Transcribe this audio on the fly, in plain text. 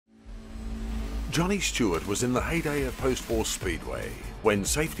Johnny Stewart was in the heyday of post-war speedway, when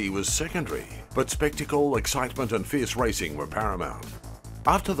safety was secondary, but spectacle, excitement and fierce racing were paramount.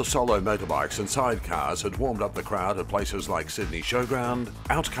 After the solo motorbikes and sidecars had warmed up the crowd at places like Sydney Showground,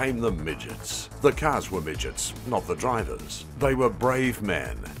 out came the midgets. The cars were midgets, not the drivers. They were brave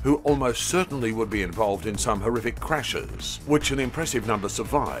men, who almost certainly would be involved in some horrific crashes, which an impressive number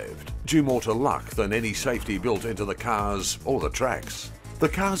survived, due more to luck than any safety built into the cars or the tracks. The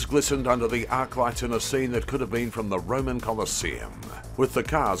cars glistened under the arc lights in a scene that could have been from the Roman Colosseum, with the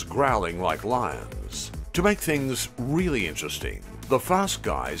cars growling like lions. To make things really interesting, the fast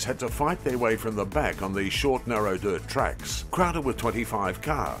guys had to fight their way from the back on these short, narrow dirt tracks, crowded with 25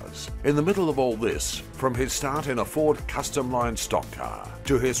 cars. In the middle of all this, from his start in a Ford custom-line stock car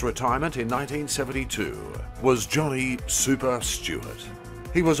to his retirement in 1972, was Johnny Super Stewart.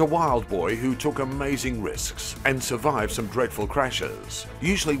 He was a wild boy who took amazing risks and survived some dreadful crashes,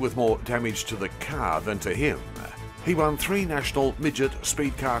 usually with more damage to the car than to him. He won 3 national midget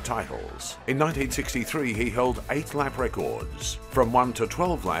speed car titles. In 1963 he held 8 lap records, from 1 to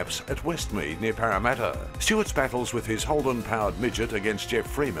 12 laps at Westmead near Parramatta. Stewart's battles with his Holden-powered midget against Jeff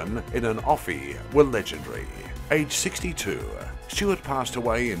Freeman in an offie were legendary. Aged 62, Stewart passed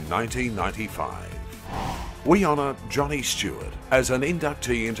away in 1995. We honour Johnny Stewart as an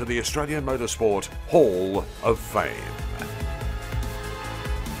inductee into the Australian Motorsport Hall of Fame.